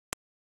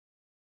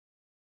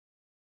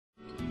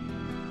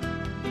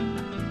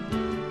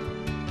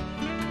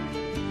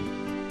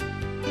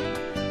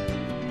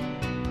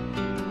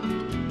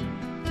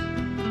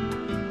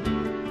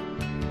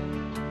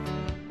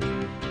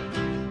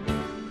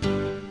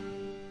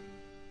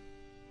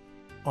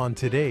On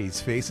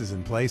today's Faces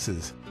and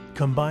Places,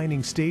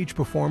 combining stage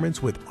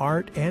performance with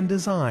art and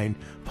design,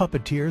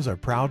 puppeteers are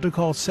proud to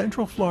call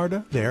Central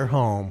Florida their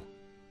home.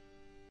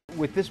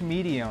 With this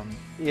medium,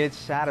 it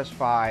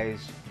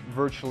satisfies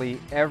virtually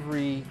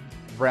every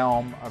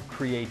realm of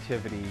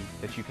creativity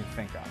that you can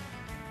think of.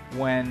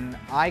 When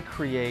I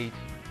create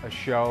a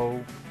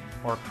show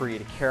or create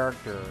a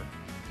character,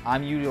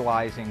 I'm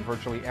utilizing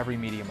virtually every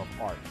medium of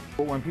art.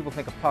 When people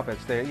think of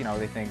puppets, they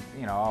think,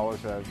 oh,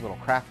 it's a little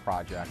craft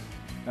project.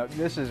 Now,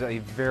 this is a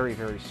very,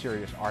 very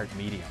serious art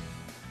medium.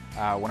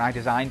 When I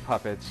design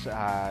puppets,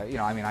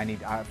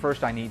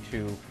 first I need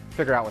to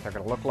figure out what they're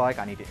going to look like.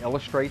 I need to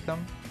illustrate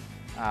them.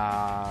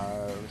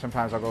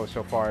 Sometimes I'll go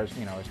so far as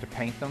to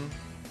paint them.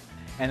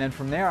 And then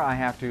from there, I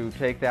have to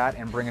take that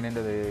and bring it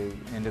into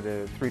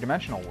the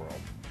three-dimensional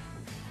world.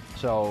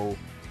 So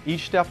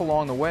each step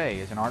along the way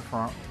is an art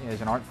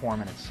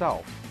form in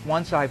itself.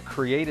 Once I've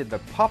created the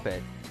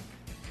puppet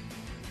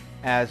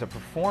as a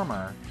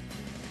performer,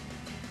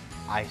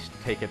 I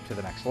take it to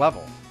the next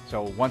level.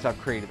 So once I've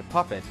created the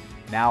puppet,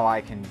 now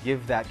I can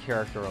give that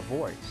character a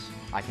voice.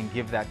 I can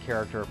give that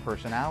character a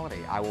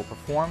personality. I will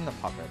perform the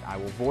puppet. I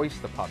will voice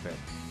the puppet.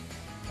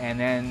 And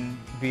then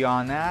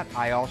beyond that,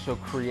 I also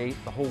create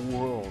the whole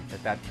world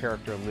that that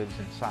character lives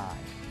inside.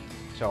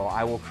 So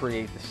I will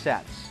create the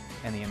sets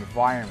and the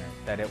environment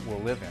that it will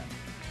live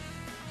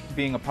in.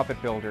 Being a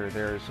puppet builder,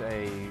 there's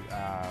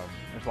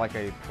like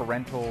a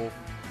parental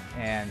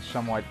and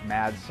somewhat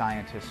mad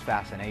scientist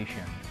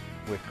fascination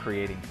with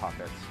creating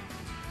puppets.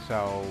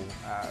 So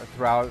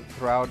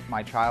throughout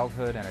my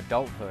childhood and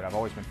adulthood, I've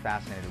always been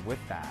fascinated with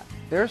that.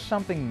 There's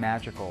something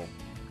magical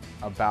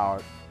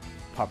about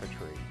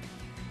puppetry.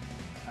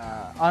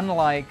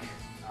 Unlike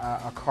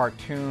a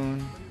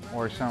cartoon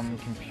or some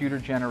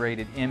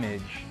computer-generated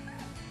image,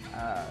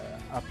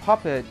 a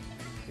puppet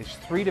is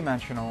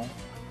three-dimensional,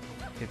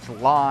 it's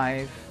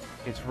live,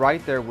 it's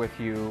right there with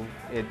you,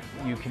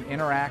 you can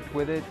interact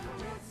with it,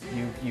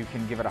 you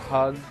can give it a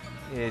hug.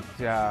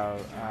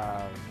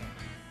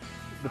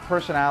 The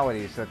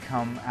personalities that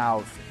come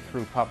out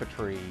through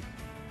puppetry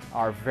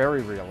are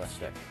very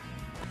realistic.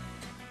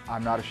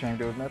 I'm not ashamed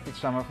to admit that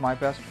some of my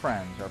best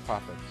friends are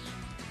puppets.